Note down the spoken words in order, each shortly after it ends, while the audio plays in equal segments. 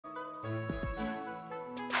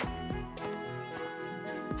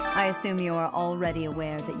I assume you are already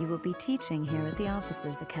aware that you will be teaching here at the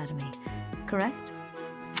Officers' Academy, correct?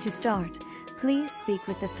 To start, please speak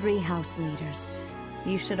with the 3 house leaders.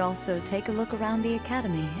 You should also take a look around the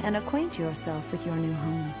academy and acquaint yourself with your new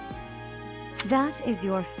home. That is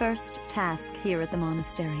your first task here at the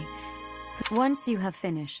monastery. Once you have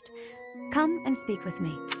finished, come and speak with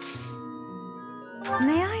me.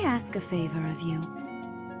 May I ask a favor of you?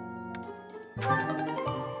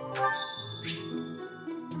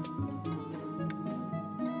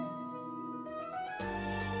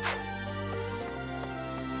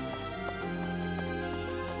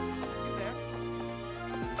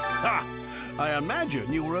 Ha! I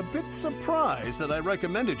imagine you were a bit surprised that I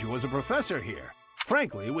recommended you as a professor here.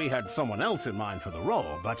 Frankly, we had someone else in mind for the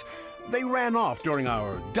role, but they ran off during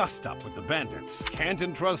our dust-up with the bandits. Can't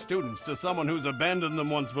entrust students to someone who's abandoned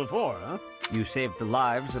them once before, huh? You saved the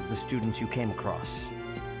lives of the students you came across.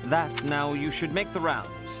 That now you should make the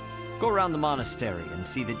rounds. Go around the monastery and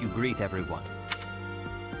see that you greet everyone.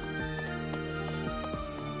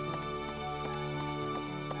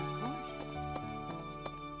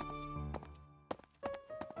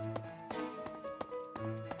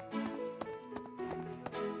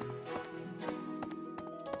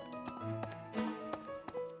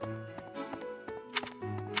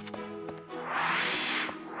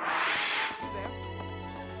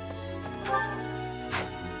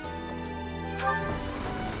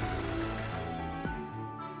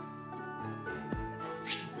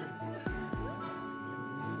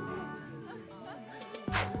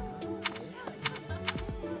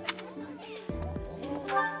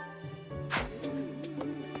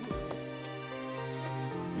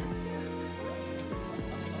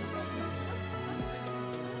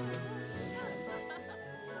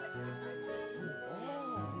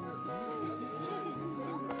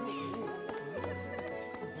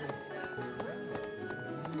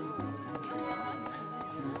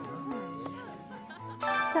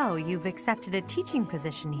 So, you've accepted a teaching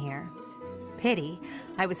position here. Pity.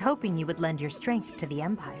 I was hoping you would lend your strength to the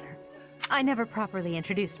Empire. I never properly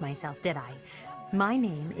introduced myself, did I? My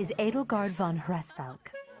name is Edelgard von Hresvelg.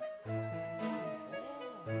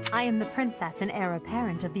 I am the princess and heir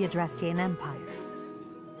apparent of the Adrestian Empire.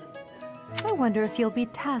 I wonder if you'll be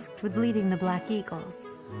tasked with leading the Black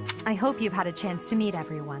Eagles. I hope you've had a chance to meet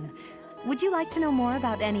everyone. Would you like to know more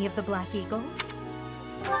about any of the Black Eagles?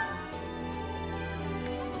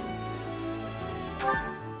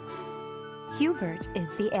 Hubert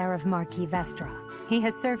is the heir of Marquis Vestra. He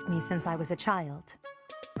has served me since I was a child.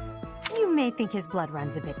 You may think his blood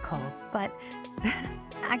runs a bit cold, but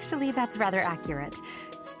actually that's rather accurate.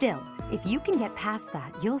 Still, if you can get past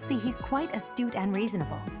that, you'll see he's quite astute and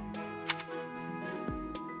reasonable.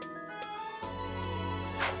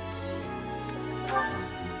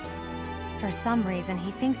 For some reason,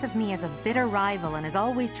 he thinks of me as a bitter rival and is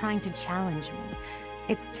always trying to challenge me.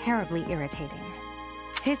 It's terribly irritating.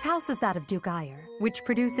 His house is that of Duke Eyre, which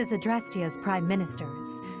produces Adrestia's prime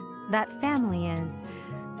ministers. That family is,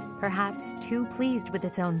 perhaps, too pleased with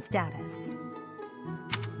its own status.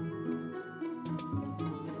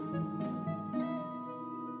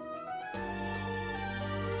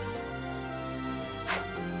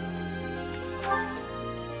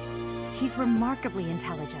 He's remarkably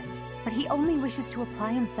intelligent, but he only wishes to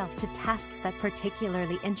apply himself to tasks that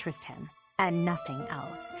particularly interest him, and nothing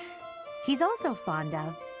else. He's also fond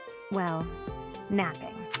of, well,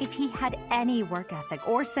 napping. If he had any work ethic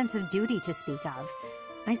or sense of duty to speak of,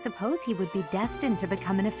 I suppose he would be destined to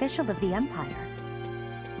become an official of the Empire.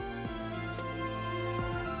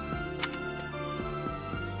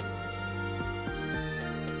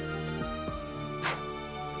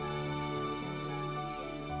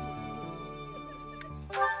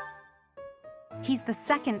 He's the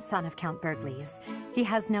second son of Count Bergliez. He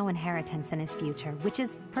has no inheritance in his future, which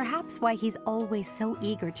is perhaps why he's always so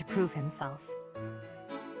eager to prove himself.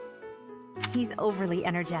 He's overly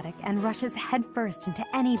energetic and rushes headfirst into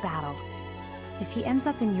any battle. If he ends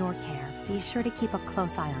up in your care, be sure to keep a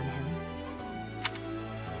close eye on him.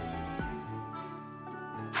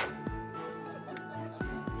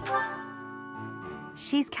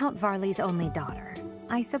 She's Count Varley's only daughter.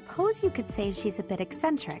 I suppose you could say she's a bit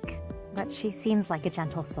eccentric, but she seems like a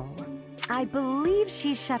gentle soul. I believe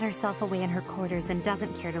she's shut herself away in her quarters and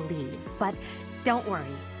doesn't care to leave, but don't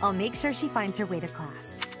worry, I'll make sure she finds her way to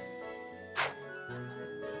class.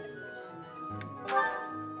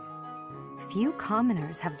 Few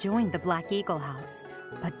commoners have joined the Black Eagle House,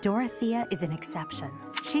 but Dorothea is an exception.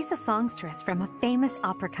 She's a songstress from a famous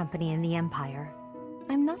opera company in the Empire.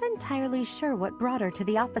 I'm not entirely sure what brought her to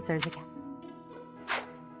the Officers' Academy.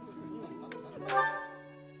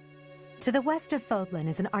 To the west of Fodlan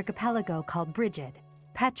is an archipelago called Brigid.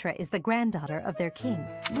 Petra is the granddaughter of their king.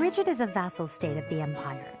 Brigid is a vassal state of the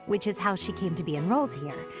Empire, which is how she came to be enrolled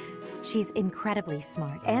here. She's incredibly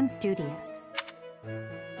smart and studious.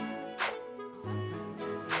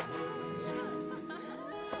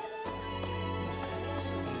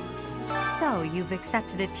 So, you've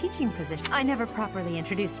accepted a teaching position. I never properly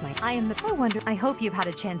introduced I hope you've had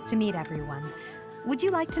a chance to meet everyone. Would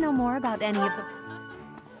you like to know more about any of the...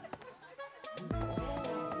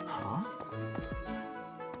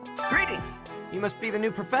 Greetings! You must be the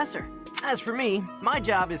new professor. As for me, my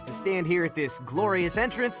job is to stand here at this glorious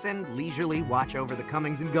entrance and leisurely watch over the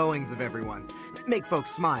comings and goings of everyone. Make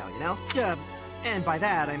folks smile, you know? And by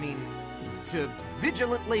that, I mean to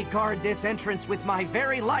vigilantly guard this entrance with my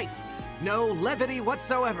very life. No levity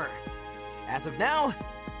whatsoever. As of now,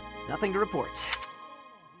 nothing to report.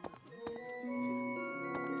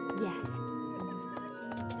 Yes.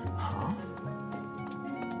 Huh?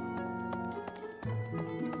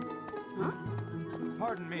 Huh?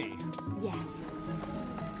 Pardon me. Yes.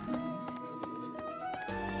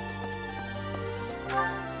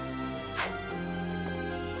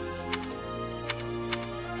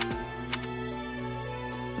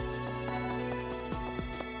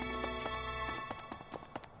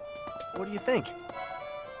 What do you think?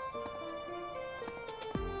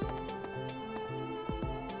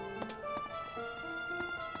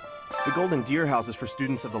 The Golden Deer House is for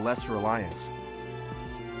students of the Leicester Alliance.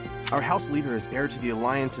 Our house leader is heir to the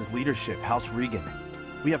Alliance's leadership, House Regan.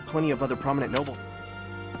 We have plenty of other prominent nobles.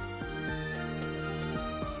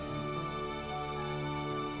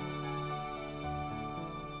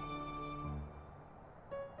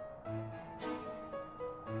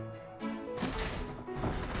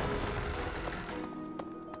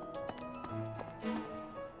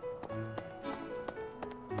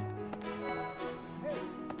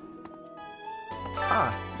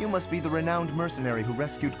 Ah, you must be the renowned mercenary who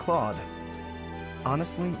rescued Claude.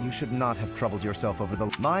 Honestly, you should not have troubled yourself over the...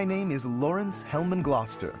 My name is Lawrence Hellman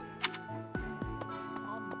Gloucester.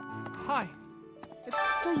 Hi.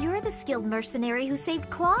 So you're the skilled mercenary who saved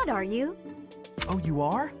Claude, are you? Oh, you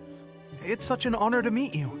are? It's such an honor to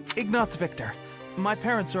meet you. Ignatz Victor. My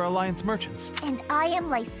parents are Alliance merchants. And I am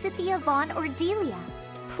Lysithea von Ordelia.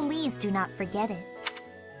 Please do not forget it.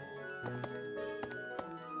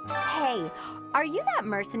 Hey, are you that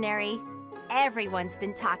mercenary? Everyone's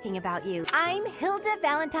been talking about you. I'm Hilda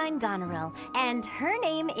Valentine Goneril, and her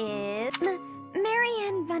name is...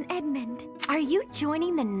 Marianne von Edmund. Are you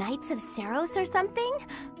joining the Knights of Saros or something?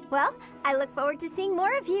 Well, I look forward to seeing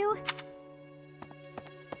more of you.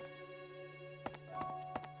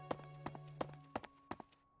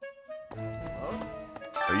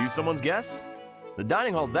 Are you someone's guest? The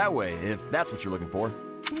dining hall's that way, if that's what you're looking for.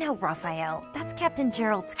 No, Raphael. That's Captain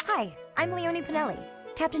Gerald's... Hi, I'm Leonie Pinelli,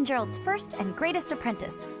 Captain Gerald's first and greatest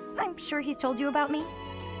apprentice. I'm sure he's told you about me.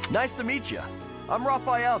 Nice to meet you. I'm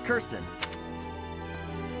Raphael Kirsten.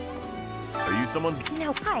 Are you someone's...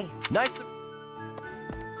 No, hi. Nice to...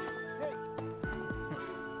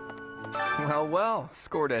 Well,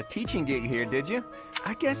 scored a teaching gig here, did you?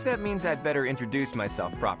 I guess that means I'd better introduce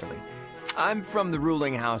myself properly. I'm from the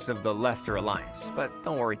ruling house of the Leicester Alliance, but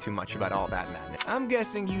don't worry too much about all that madness. I'm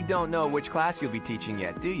guessing you don't know which class you'll be teaching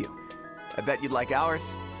yet, do you? I bet you'd like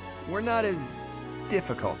ours. We're not as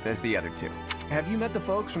difficult as the other two. Have you met the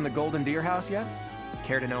folks from the Golden Deer House yet?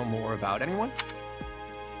 Care to know more about anyone?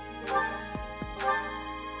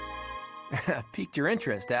 Piqued your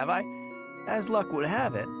interest, have I? As luck would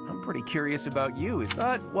have it, I'm pretty curious about you,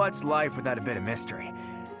 but what's life without a bit of mystery?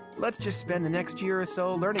 Let's just spend the next year or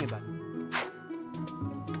so learning about it.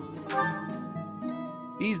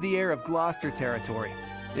 He's the heir of Gloucester territory.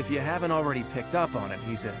 If you haven't already picked up on it,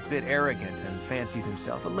 he's a bit arrogant and fancies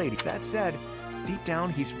himself a lady. That said, deep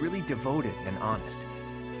down, he's really devoted and honest.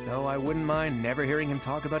 Though I wouldn't mind never hearing him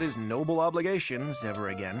talk about his noble obligations ever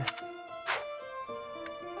again.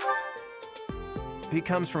 He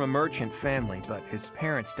comes from a merchant family, but his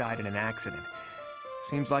parents died in an accident.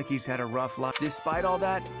 Seems like he's had a rough life. Despite all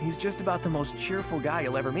that, he's just about the most cheerful guy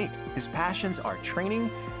you'll ever meet. His passions are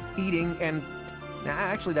training, eating, and...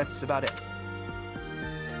 actually, that's about it.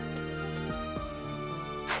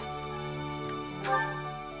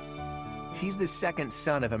 He's the second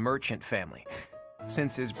son of a merchant family.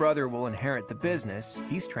 Since his brother will inherit the business,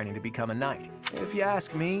 he's training to become a knight. If you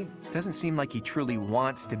ask me, it doesn't seem like he truly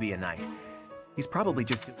wants to be a knight. He's probably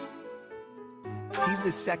just... He's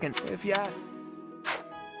the second... If you ask...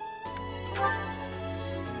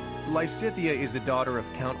 Lysithea is the daughter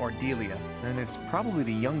of Count Ordelia, and is probably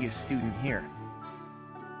the youngest student here.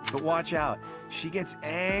 But watch out, she gets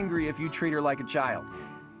angry if you treat her like a child.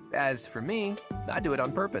 As for me, I do it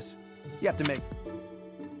on purpose. You have to make...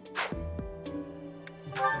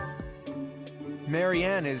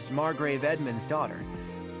 Marianne is Margrave Edmund's daughter,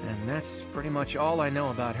 and that's pretty much all I know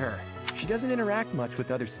about her. She doesn't interact much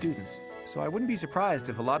with other students, so I wouldn't be surprised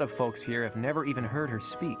if a lot of folks here have never even heard her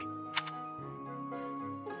speak.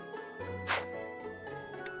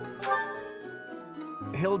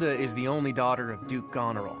 Hilda is the only daughter of Duke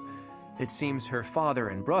Goneril. It seems her father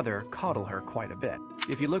and brother coddle her quite a bit.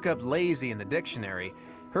 If you look up lazy in the dictionary,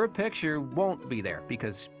 her picture won't be there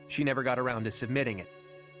because she never got around to submitting it.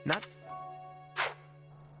 Not...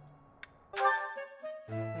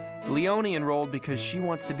 Leone enrolled because she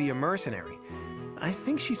wants to be a mercenary. I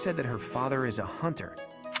think she said that her father is a hunter.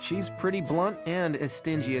 She's pretty blunt and as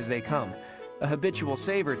stingy as they come. A habitual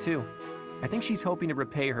saver, too. I think she's hoping to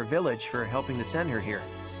repay her village for helping to send her here.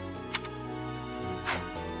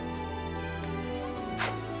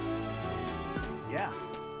 Yeah.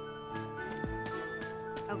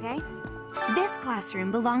 Okay. This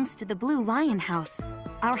classroom belongs to the Blue Lion House.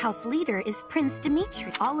 Our house leader is Prince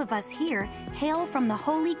Dimitri. All of us here hail from the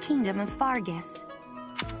Holy Kingdom of Fargus.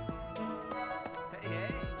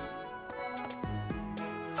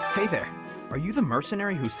 Hey there. Are you the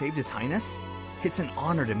mercenary who saved His Highness? It's an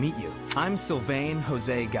honor to meet you. I'm Sylvain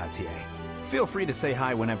Jose Gautier. Feel free to say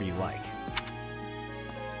hi whenever you like.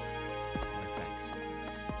 Thanks.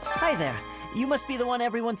 Hi there. You must be the one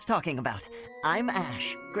everyone's talking about. I'm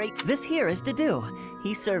Ash. Great. This here is Dedu.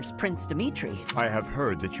 He serves Prince Dimitri. I have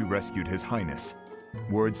heard that you rescued His Highness.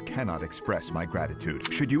 Words cannot express my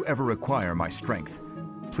gratitude. Should you ever require my strength,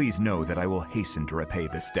 please know that I will hasten to repay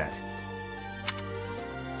this debt.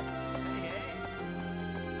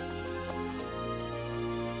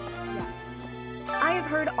 I have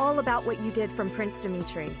heard all about what you did from Prince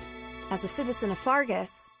Dimitri. As a citizen of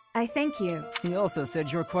Fargus, I thank you. He also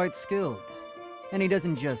said you're quite skilled. And he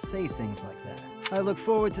doesn't just say things like that. I look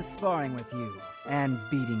forward to sparring with you and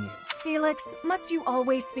beating you. Felix, must you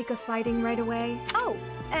always speak of fighting right away? Oh,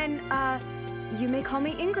 and, you may call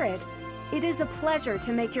me Ingrid. It is a pleasure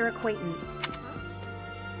to make your acquaintance.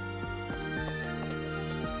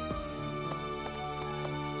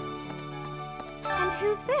 And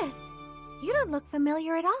who's this? You don't look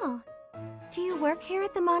familiar at all. Do you work here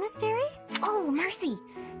at the monastery? Oh, Mercy!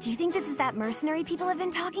 Do you think this is that mercenary people have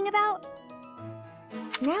been talking about?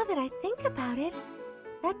 Now that I think about it,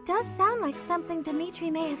 that does sound like something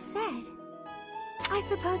Dimitri may have said. I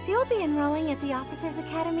suppose you'll be enrolling at the Officers'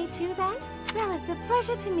 Academy too, then? Well, it's a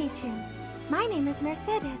pleasure to meet you. My name is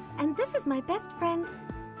Mercedes, and this is my best friend.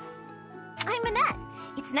 I'm Annette.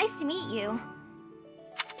 It's nice to meet you.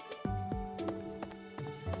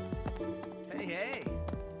 Hey.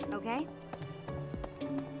 Okay.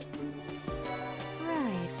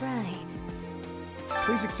 Right.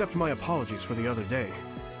 Please accept my apologies for the other day.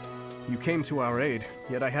 You came to our aid,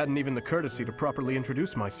 yet I hadn't even the courtesy to properly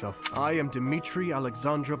introduce myself. I am Dimitri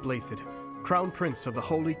Alexandra Blathid, Crown Prince of the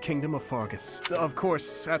Holy Kingdom of Fargus. Of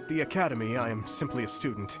course, at the Academy, I am simply a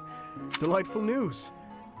student. Delightful news!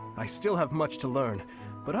 I still have much to learn,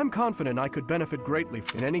 but I'm confident I could benefit greatly.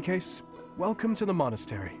 In any case, welcome to the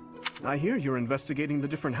monastery. I hear you're investigating the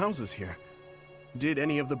different houses here. Did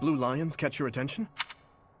any of the Blue Lions catch your attention?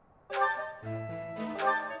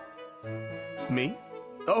 Me?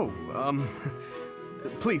 Oh,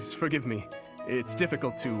 please forgive me. It's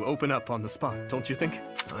difficult to open up on the spot, don't you think?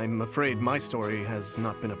 I'm afraid my story has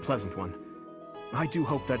not been a pleasant one. I do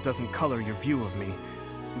hope that doesn't color your view of me,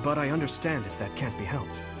 but I understand if that can't be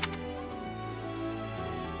helped.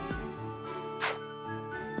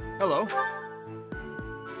 Hello.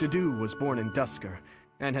 Dedu was born in Dusker,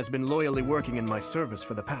 and has been loyally working in my service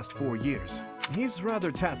for the past 4 years. He's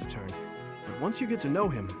rather taciturn, but once you get to know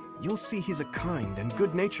him, you'll see he's a kind and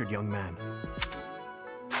good-natured young man.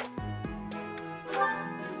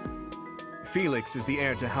 Felix is the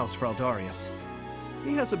heir to House Fraldarius.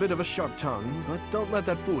 He has a bit of a sharp tongue, but don't let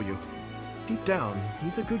that fool you. Deep down,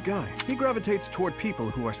 he's a good guy. He gravitates toward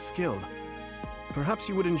people who are skilled. Perhaps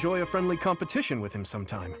you would enjoy a friendly competition with him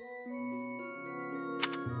sometime.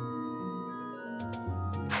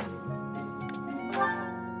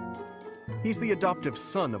 He's the adoptive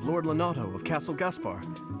son of Lord Lenato of Castle Gaspar,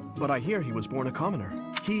 but I hear he was born a commoner.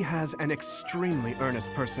 He has an extremely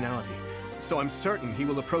earnest personality, so I'm certain he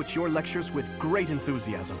will approach your lectures with great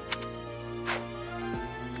enthusiasm.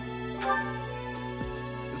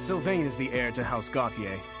 Sylvain is the heir to House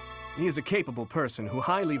Gautier. He is a capable person who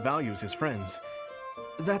highly values his friends.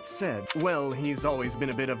 That said, well, he's always been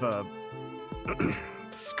a bit of a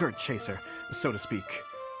skirt chaser, so to speak.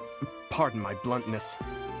 Pardon my bluntness.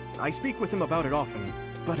 I speak with him about it often,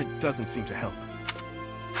 but it doesn't seem to help.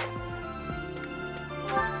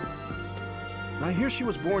 I hear she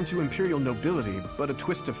was born to imperial nobility, but a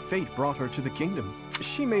twist of fate brought her to the kingdom.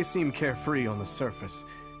 She may seem carefree on the surface,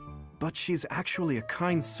 but she's actually a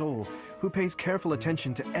kind soul who pays careful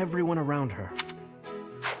attention to everyone around her.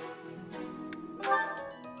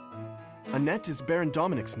 Annette is Baron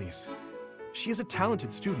Dominic's niece. She is a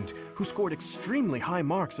talented student who scored extremely high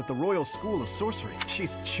marks at the Royal School of Sorcery.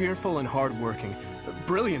 She's cheerful and hardworking.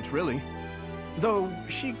 Brilliant, really. Though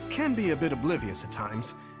she can be a bit oblivious at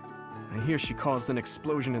times. I hear she caused an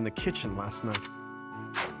explosion in the kitchen last night.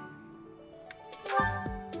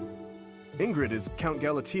 Ingrid is Count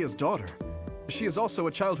Galatia's daughter. She is also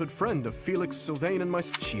a childhood friend of Felix, Sylvain, and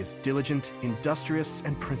myself. She is diligent, industrious,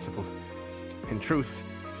 and principled. In truth,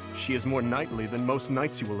 she is more knightly than most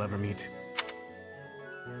knights you will ever meet.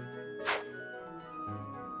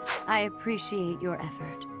 I appreciate your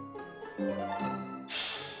effort.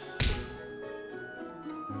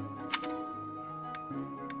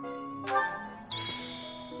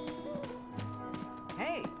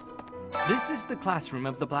 Hey! This is the classroom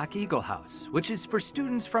of the Black Eagle House, which is for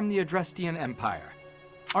students from the Adrestian Empire.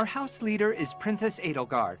 Our house leader is Princess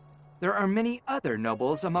Edelgard. There are many other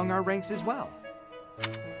nobles among our ranks as well.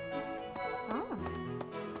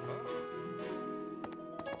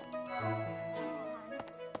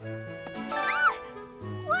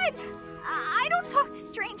 What? I don't talk to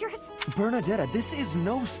strangers. Bernadetta, this is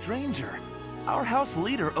no stranger. Our house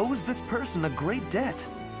leader owes this person a great debt.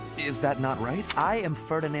 Is that not right? I am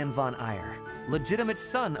Ferdinand von Eyre, legitimate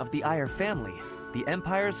son of the Eyre family, the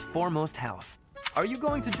Empire's foremost house. Are you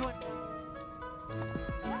going to join?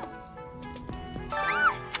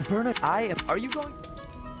 Bernard, are you going?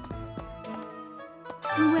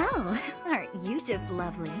 Well, aren't you just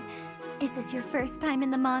lovely? Is this your first time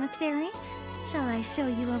in the monastery? Shall I show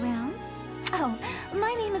you around? Oh,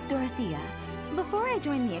 my name is Dorothea. Before I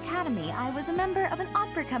joined the academy, I was a member of an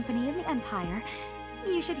opera company in the Empire.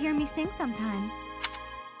 You should hear me sing sometime.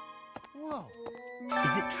 Whoa.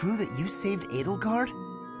 Is it true that you saved Edelgard?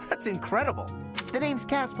 That's incredible. The name's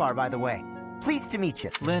Caspar, by the way. Pleased to meet you.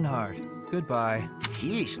 Linhard, goodbye.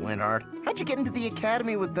 Sheesh, Linhard. How'd you get into the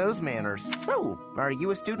academy with those manners? So, are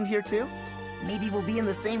you a student here too? Maybe we'll be in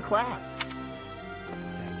the same class.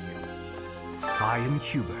 I am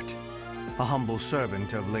Hubert, a humble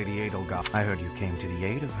servant of Lady Edelgard. I heard you came to the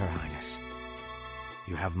aid of Her Highness.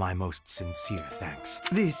 You have my most sincere thanks.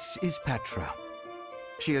 This is Petra.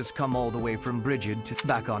 She has come all the way from Brigid to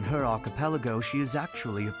back on her archipelago. She is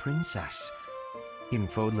actually a princess. In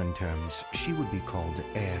Fodlan terms, she would be called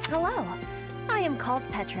heir. Hello, I am called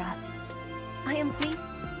Petra. I am pleased.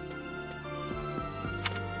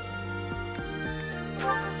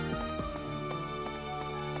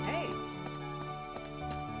 Hey!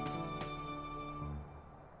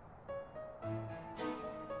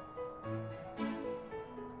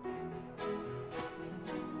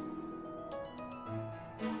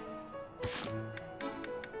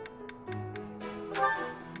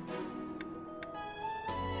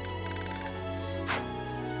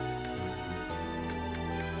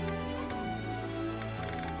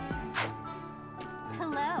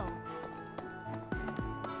 Hello.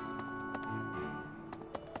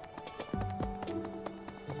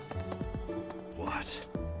 What?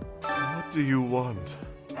 What do you want?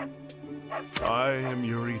 I am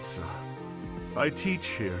Yuritsa. I teach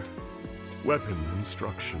here. Weapon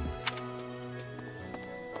instruction.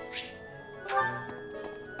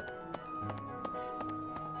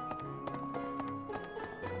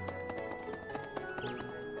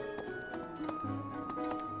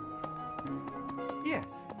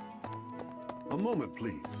 Yes. A moment,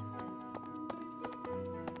 please.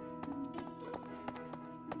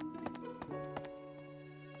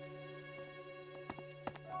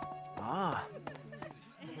 Ah.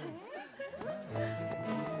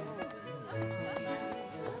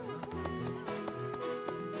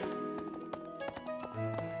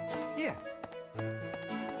 Yes.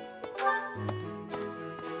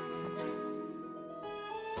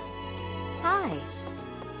 Hi.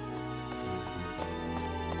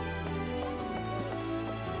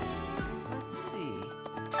 Let's see.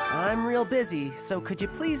 I'm real busy, so could you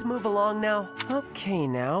please move along now? Okay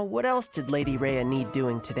now, what else did Lady Rhea need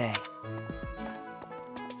doing today?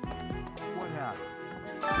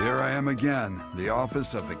 Here I am again, the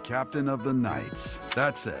office of the Captain of the Knights.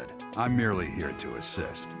 That said, I'm merely here to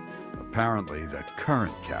assist. Apparently, the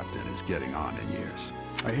current captain is getting on in years.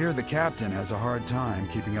 I hear the captain has a hard time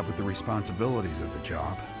keeping up with the responsibilities of the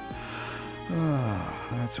job.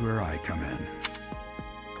 That's where I come in.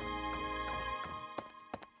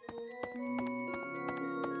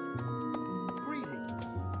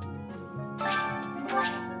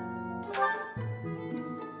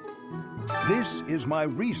 This is my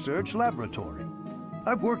research laboratory.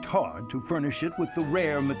 I've worked hard to furnish it with the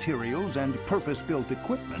rare materials and purpose-built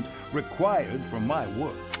equipment required for my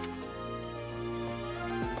work.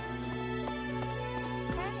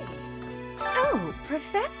 Oh,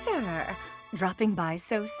 Professor! Dropping by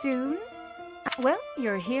so soon? Well,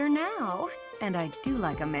 you're here now, and I do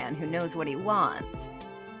like a man who knows what he wants.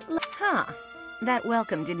 Huh. That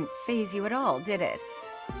welcome didn't faze you at all, did it?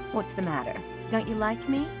 What's the matter? Don't you like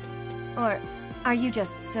me? Or are you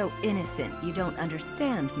just so innocent you don't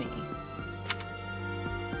understand me?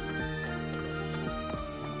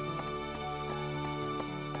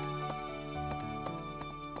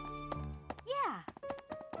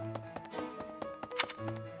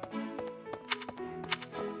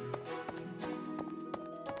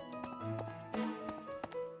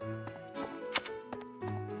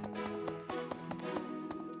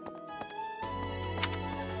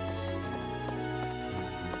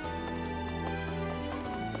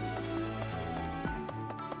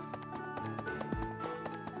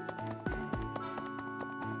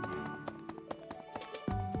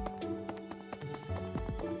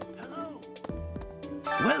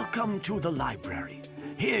 Welcome to the library.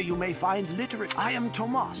 Here you may find literature. I am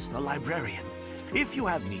Tomas, the librarian. If you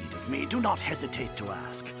have need of me, do not hesitate to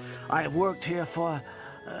ask. I have worked here for...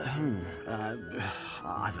 I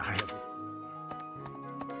have...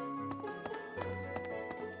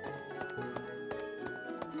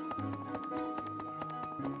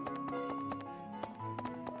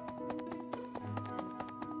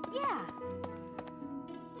 Yeah.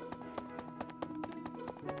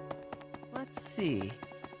 Let's see.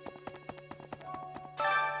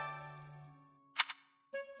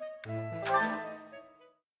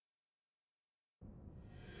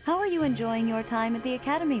 How are you enjoying your time at the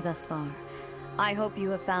Academy thus far? I hope you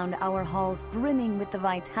have found our halls brimming with the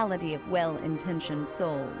vitality of well-intentioned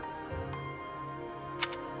souls.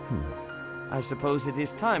 I suppose it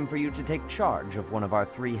is time for you to take charge of one of our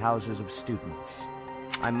 3 houses of students.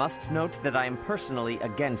 I must note that I am personally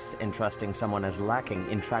against entrusting someone as lacking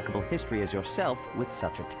in trackable history as yourself with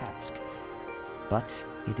such a task. But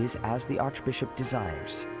it is as the Archbishop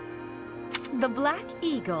desires. The Black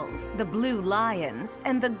Eagles, the Blue Lions,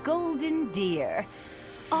 and the Golden Deer.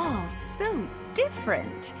 All so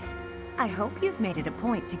different. I hope you've made it a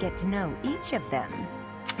point to get to know each of them.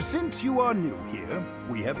 Since you are new here,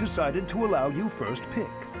 we have decided to allow you first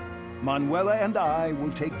pick. Manuela and I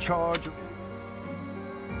will take charge.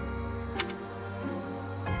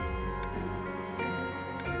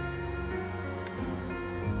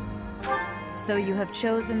 So you have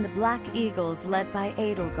chosen the Black Eagles led by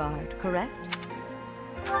Edelgard, correct?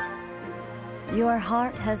 Your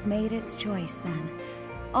heart has made its choice then.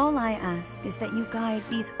 All I ask is that you guide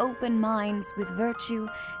these open minds with virtue,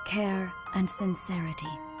 care, and sincerity.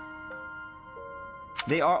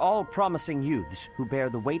 They are all promising youths who bear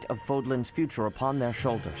the weight of Fodlan's future upon their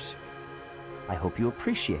shoulders. I hope you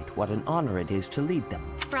appreciate what an honor it is to lead them.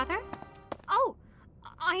 Brother? Oh,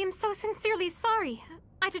 I am so sincerely sorry.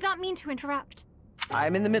 I did not mean to interrupt.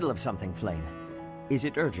 I'm in the middle of something, Flane. Is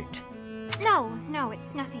it urgent? No,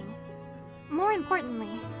 it's nothing. More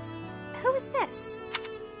importantly, who is this?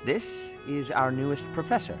 This is our newest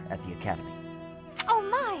professor at the Academy. Oh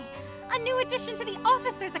my! A new addition to the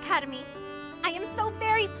Officers' Academy! I am so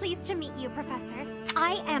very pleased to meet you, Professor.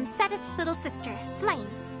 I am Sedith's little sister, Flame.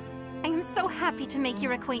 I am so happy to make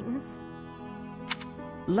your acquaintance.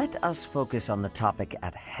 Let us focus on the topic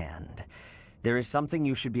at hand. There is something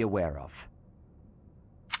you should be aware of.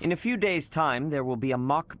 In a few days' time, there will be a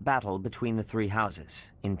mock battle between the 3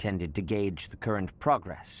 houses, intended to gauge the current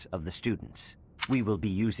progress of the students. We will be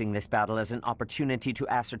using this battle as an opportunity to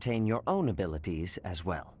ascertain your own abilities as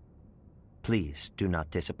well. Please do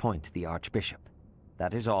not disappoint the Archbishop.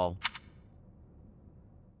 That is all.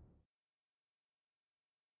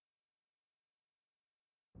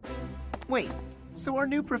 Wait, so our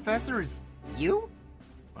new professor is you?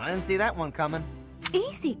 I didn't see that one coming.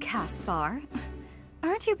 Easy, Caspar.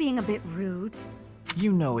 Aren't you being a bit rude?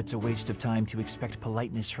 You know it's a waste of time to expect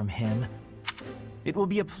politeness from him. It will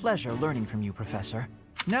be a pleasure learning from you, Professor.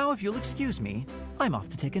 Now, if you'll excuse me, I'm off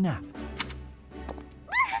to take a nap.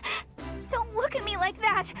 Don't look at me like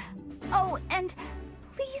that! Oh, and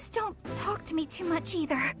please don't talk to me too much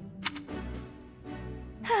either.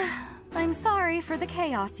 I'm sorry for the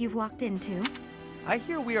chaos you've walked into. I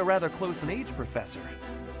hear we are rather close in age, Professor.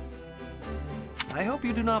 I hope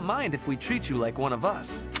you do not mind if we treat you like one of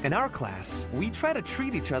us. In our class, we try to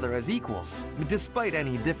treat each other as equals, despite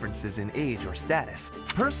any differences in age or status.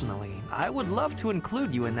 Personally, I would love to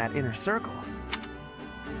include you in that inner circle.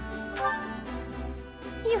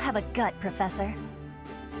 You have a gut, Professor.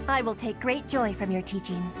 I will take great joy from your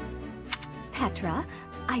teachings. Petra,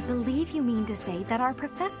 I believe you mean to say that our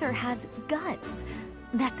professor has guts.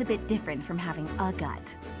 That's a bit different from having a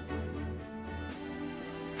gut.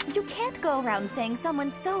 You can't go around saying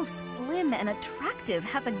someone so slim and attractive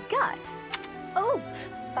has a gut. Oh,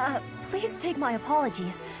 please take my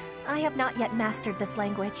apologies. I have not yet mastered this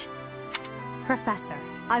language. Professor,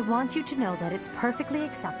 I want you to know that it's perfectly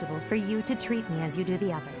acceptable for you to treat me as you do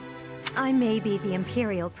the others. I may be the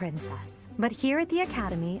Imperial Princess, but here at the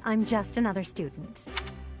Academy, I'm just another student.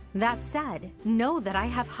 That said, know that I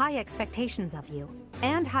have high expectations of you,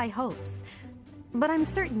 and high hopes. But I'm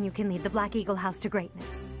certain you can lead the Black Eagle House to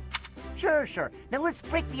greatness. Sure. Now let's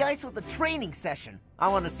break the ice with a training session. I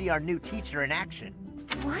want to see our new teacher in action.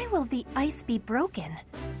 Why will the ice be broken?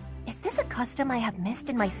 Is this a custom I have missed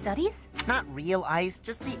in my studies? Not real ice,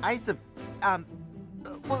 just the ice of,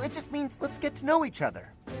 well, it just means let's get to know each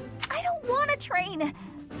other. I don't want to train.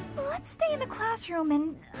 Let's stay in the classroom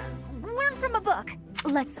and learn from a book.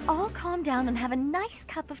 Let's all calm down and have a nice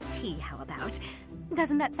cup of tea, how about?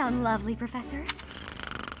 Doesn't that sound lovely, Professor?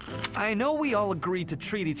 I know we all agree to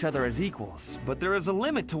treat each other as equals, but there is a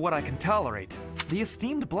limit to what I can tolerate. The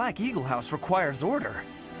esteemed Black Eagle House requires order.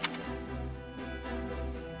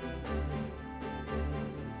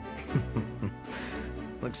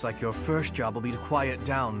 Looks like your first job will be to quiet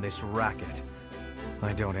down this racket.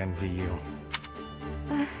 I don't envy you.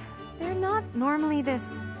 They're not normally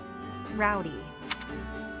this rowdy.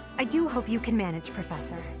 I do hope you can manage,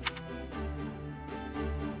 Professor.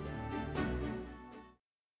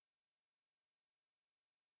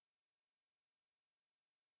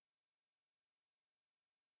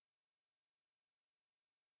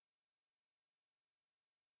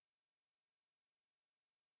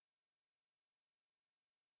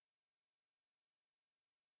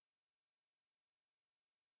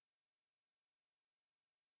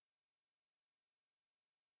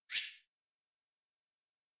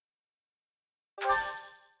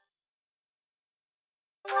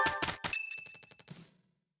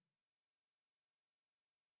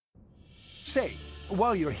 Say,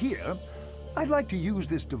 while you're here, I'd like to use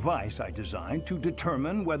this device I designed to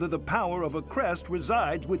determine whether the power of a crest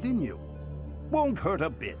resides within you. Won't hurt a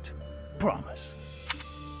bit. Promise.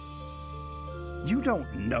 You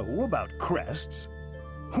don't know about crests?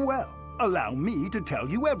 Well, allow me to tell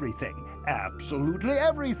you everything, absolutely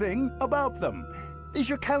everything about them. Is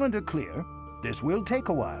your calendar clear? This will take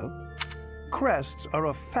a while. Crests are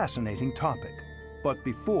a fascinating topic. But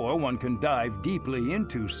before one can dive deeply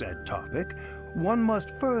into said topic, one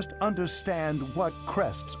must first understand what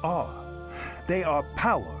crests are. They are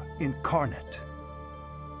power incarnate.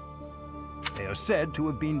 They are said to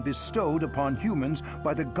have been bestowed upon humans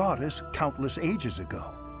by the goddess countless ages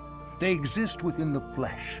ago. They exist within the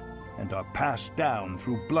flesh and are passed down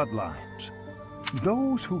through bloodlines.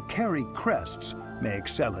 Those who carry crests may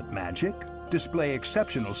excel at magic, display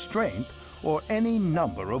exceptional strength, or any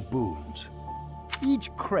number of boons.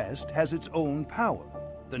 Each crest has its own power,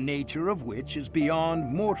 the nature of which is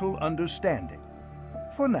beyond mortal understanding.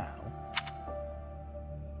 For now.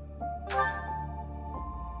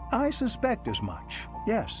 I suspect as much,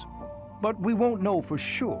 yes. But we won't know for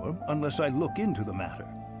sure unless I look into the matter.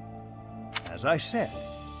 As I said,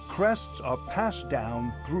 crests are passed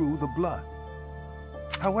down through the blood.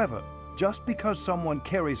 However, just because someone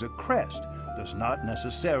carries a crest does not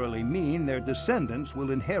necessarily mean their descendants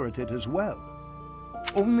will inherit it as well.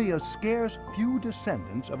 Only a scarce few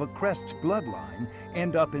descendants of a crest's bloodline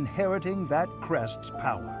end up inheriting that crest's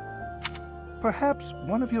power. Perhaps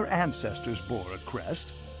one of your ancestors bore a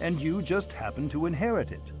crest, and you just happen to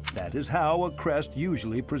inherit it. That is how a crest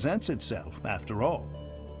usually presents itself, after all.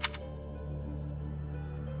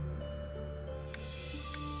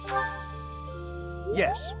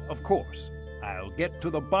 Yes, of course. I'll get to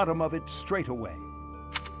the bottom of it straight away.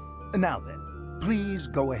 Now then. Please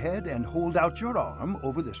go ahead and hold out your arm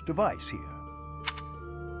over this device here.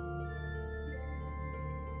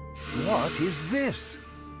 What is this?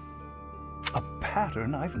 A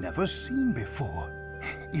pattern I've never seen before.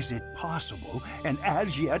 Is it possible an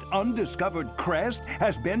as yet undiscovered crest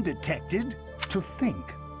has been detected? To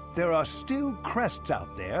think there are still crests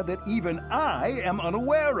out there that even I am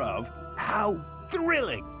unaware of. How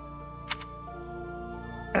thrilling!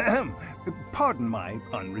 Pardon my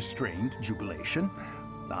unrestrained jubilation.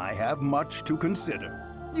 I have much to consider.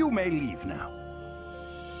 You may leave now.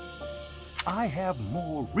 I have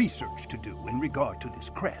more research to do in regard to this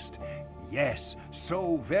crest. Yes,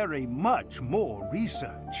 so very much more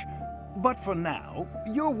research. But for now,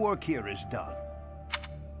 your work here is done.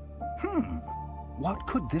 What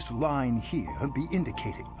could this line here be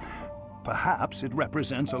indicating? Perhaps it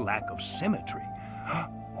represents a lack of symmetry.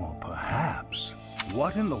 Or perhaps,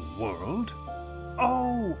 what in the world?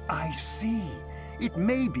 Oh, I see. It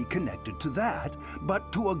may be connected to that,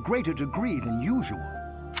 but to a greater degree than usual.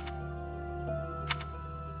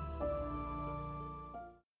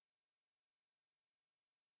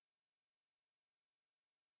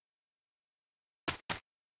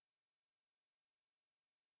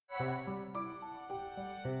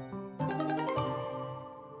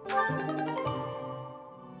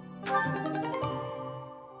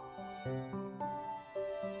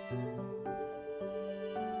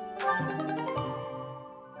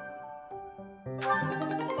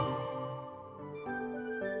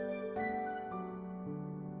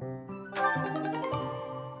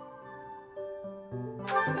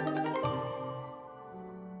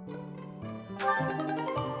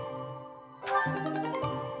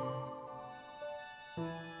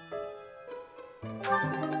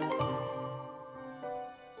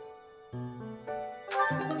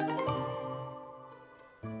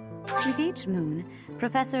 With each moon,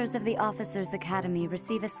 professors of the Officers' Academy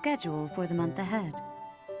receive a schedule for the month ahead.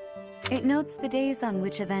 It notes the days on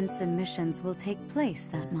which events and missions will take place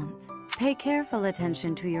that month. Pay careful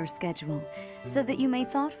attention to your schedule, so that you may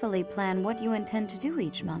thoughtfully plan what you intend to do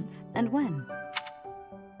each month, and when.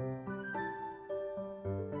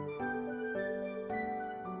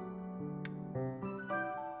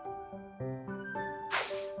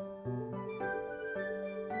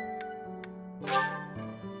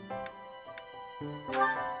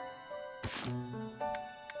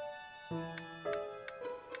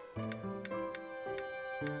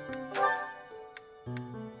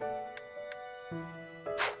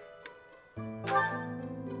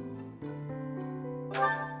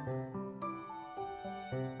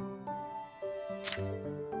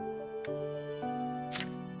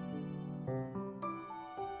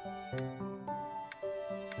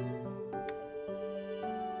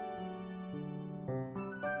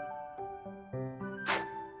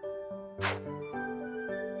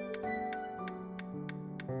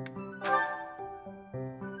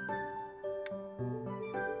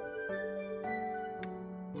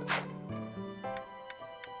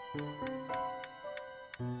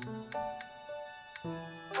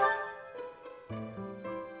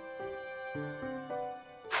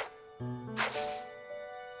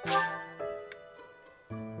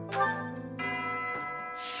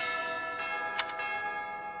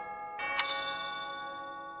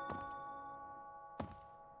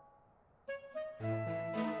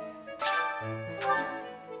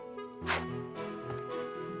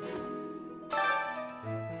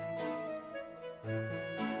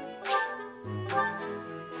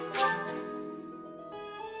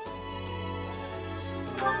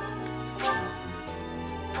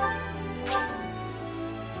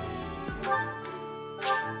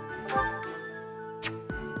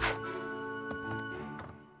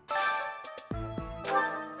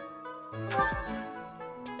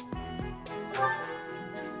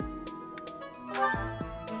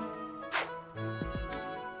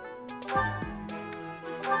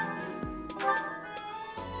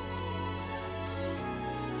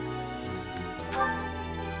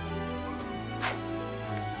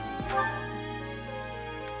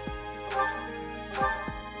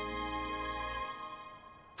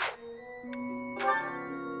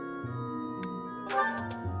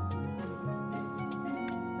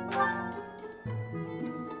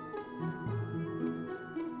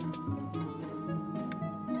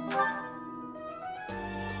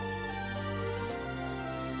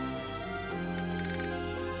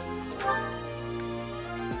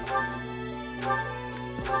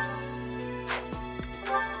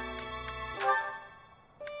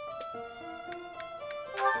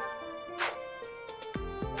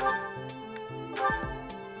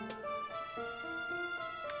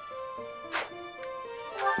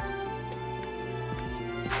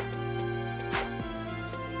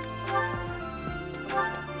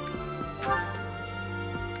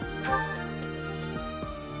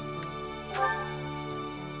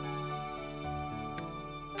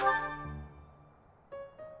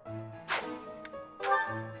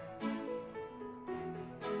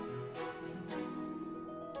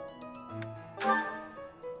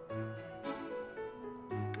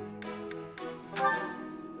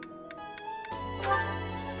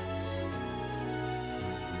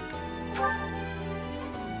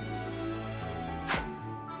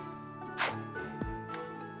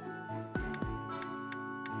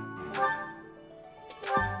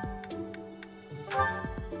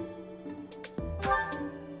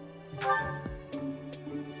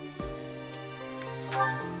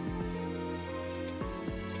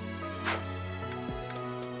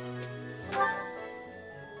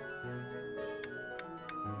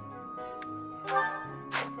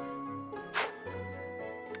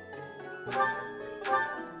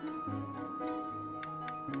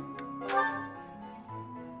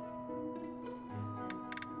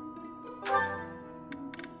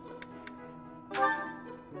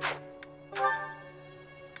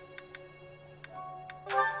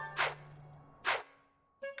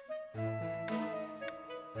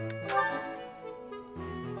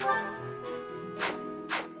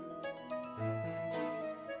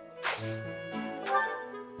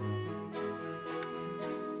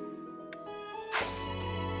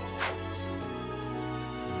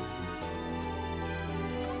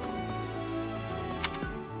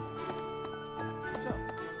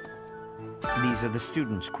 These are the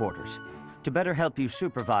students' quarters. To better help you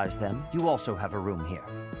supervise them, you also have a room here.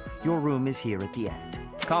 Your room is here at the end.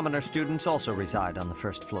 Commoner students also reside on the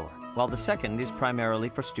first floor, while the second is primarily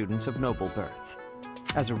for students of noble birth.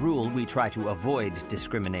 As a rule, we try to avoid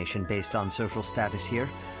discrimination based on social status here,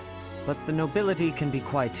 but the nobility can be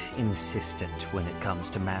quite insistent when it comes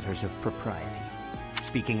to matters of propriety.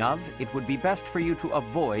 Speaking of, it would be best for you to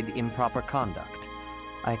avoid improper conduct.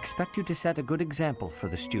 I expect you to set a good example for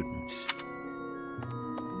the students.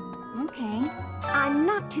 Okay. I'm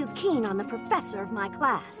not too keen on the professor of my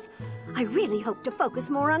class. I really hope to focus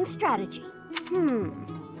more on strategy.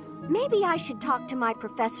 Maybe I should talk to my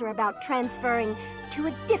professor about transferring to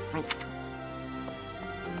a different class.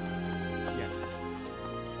 Yes.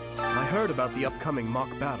 I heard about the upcoming mock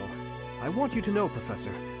battle. I want you to know,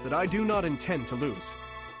 Professor, that I do not intend to lose.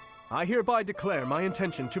 I hereby declare my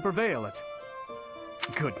intention to prevail at...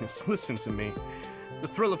 Goodness, listen to me. The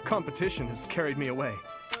thrill of competition has carried me away.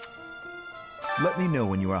 Let me know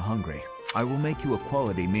when you are hungry. I will make you a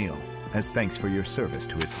quality meal, as thanks for your service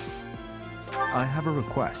to his... I have a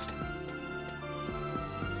request.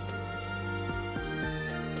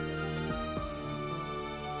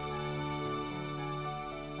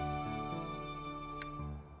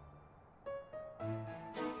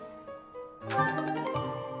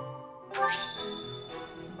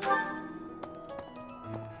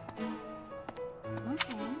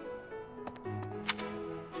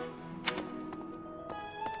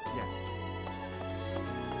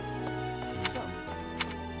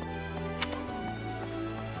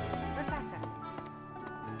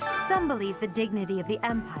 Some believe the dignity of the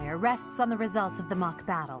Empire rests on the results of the mock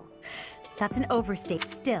battle. That's an overstate.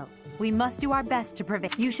 Still, we must do our best to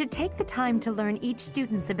prevail. You should take the time to learn each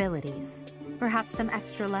student's abilities. Perhaps some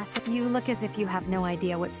extra lessons. You look as if you have no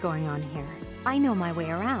idea what's going on here. I know my way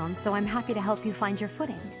around, so I'm happy to help you find your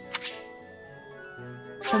footing.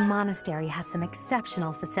 The monastery has some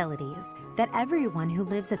exceptional facilities that everyone who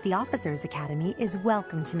lives at the Officers' Academy is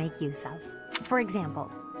welcome to make use of. For example,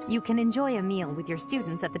 you can enjoy a meal with your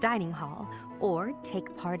students at the dining hall, or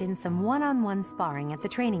take part in some one-on-one sparring at the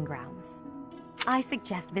training grounds. I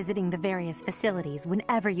suggest visiting the various facilities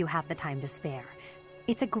whenever you have the time to spare.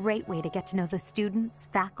 It's a great way to get to know the students,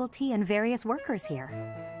 faculty, and various workers here.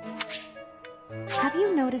 Have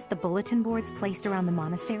you noticed the bulletin boards placed around the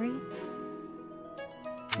monastery?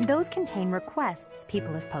 Those contain requests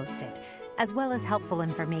people have posted, as well as helpful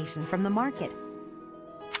information from the market.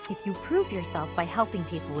 If you prove yourself by helping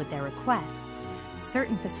people with their requests,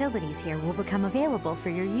 certain facilities here will become available for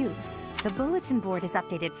your use. The bulletin board is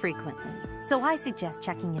updated frequently, so I suggest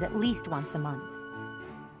checking it at least once a month.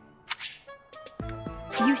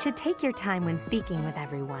 You should take your time when speaking with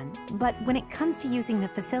everyone, but when it comes to using the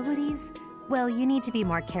facilities, well, you need to be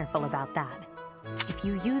more careful about that. If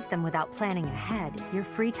you use them without planning ahead, your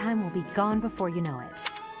free time will be gone before you know it.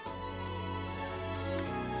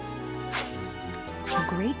 A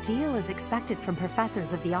great deal is expected from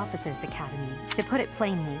professors of the Officers' Academy. To put it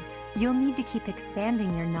plainly, you'll need to keep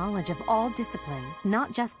expanding your knowledge of all disciplines,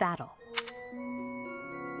 not just battle.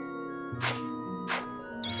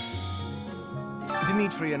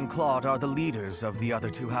 Dimitri and Claude are the leaders of the other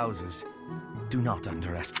two houses. Do not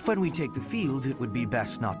underestimate. When we take the field, it would be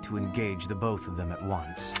best not to engage the both of them at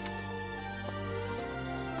once.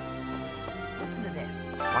 Listen to this.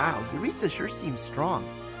 Wow, Yuritsa sure seems strong.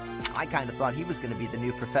 I kind of thought he was going to be the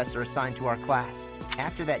new professor assigned to our class.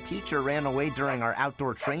 After that teacher ran away during our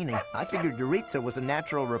outdoor training, I figured Yuritsa was a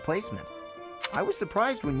natural replacement. I was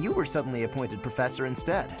surprised when you were suddenly appointed professor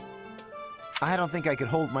instead. I don't think I could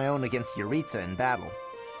hold my own against Yuritsa in battle.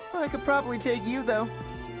 I could probably take you, though.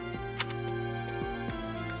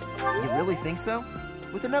 You really think so?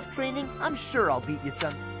 With enough training, I'm sure I'll beat you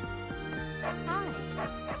some.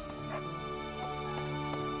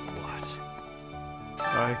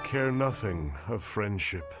 I care nothing of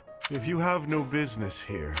friendship. If you have no business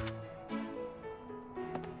here.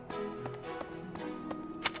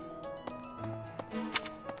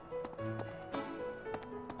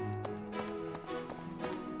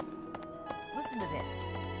 Listen to this.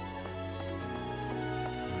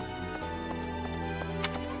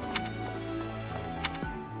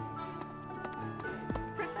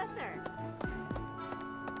 Professor!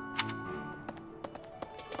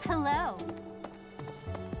 Hello.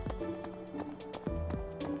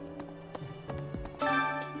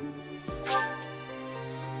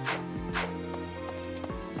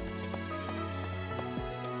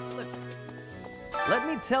 Let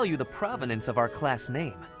me tell you the provenance of our class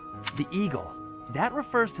name. The eagle. That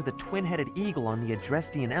refers to the twin-headed eagle on the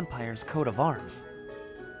Adrestian Empire's coat of arms.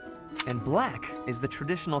 And black is the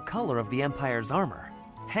traditional color of the Empire's armor,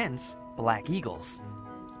 hence Black Eagles.